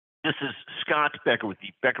This is Scott Becker with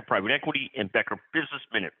the Becker Private Equity and Becker Business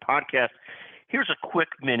Minute podcast. Here's a quick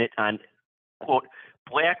minute on, quote,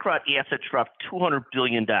 BlackRock assets dropped $200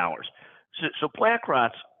 billion. So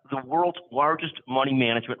BlackRock's the world's largest money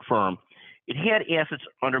management firm. It had assets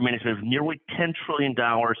under management of nearly $10 trillion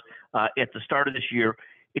at the start of this year.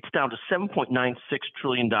 It's down to $7.96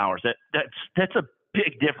 trillion. That's a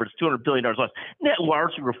big difference, $200 billion less. And that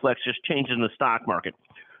largely reflects just changes in the stock market.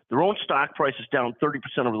 Their own stock price is down 30%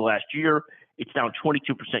 over the last year. It's down 22%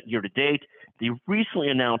 year to date. They recently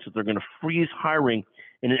announced that they're going to freeze hiring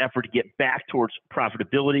in an effort to get back towards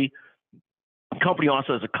profitability. The company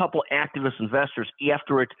also has a couple activist investors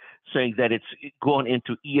after it saying that it's going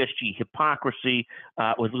into ESG hypocrisy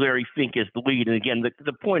with Larry Fink as the lead. And again,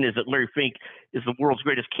 the point is that Larry Fink is the world's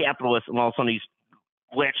greatest capitalist, and all of a sudden he's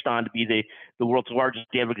latched on to be the world's largest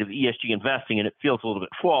advocate of ESG investing, and it feels a little bit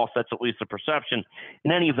false. That's at least the perception.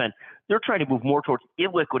 In any event, they're trying to move more towards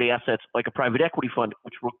illiquid assets like a private equity fund,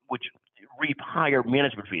 which reap higher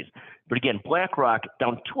management fees. But again, BlackRock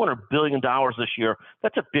down $200 billion this year.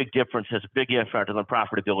 That's a big difference, has a big impact on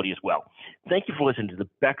profitability as well. Thank you for listening to the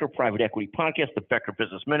Becker Private Equity Podcast, the Becker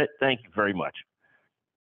Business Minute. Thank you very much.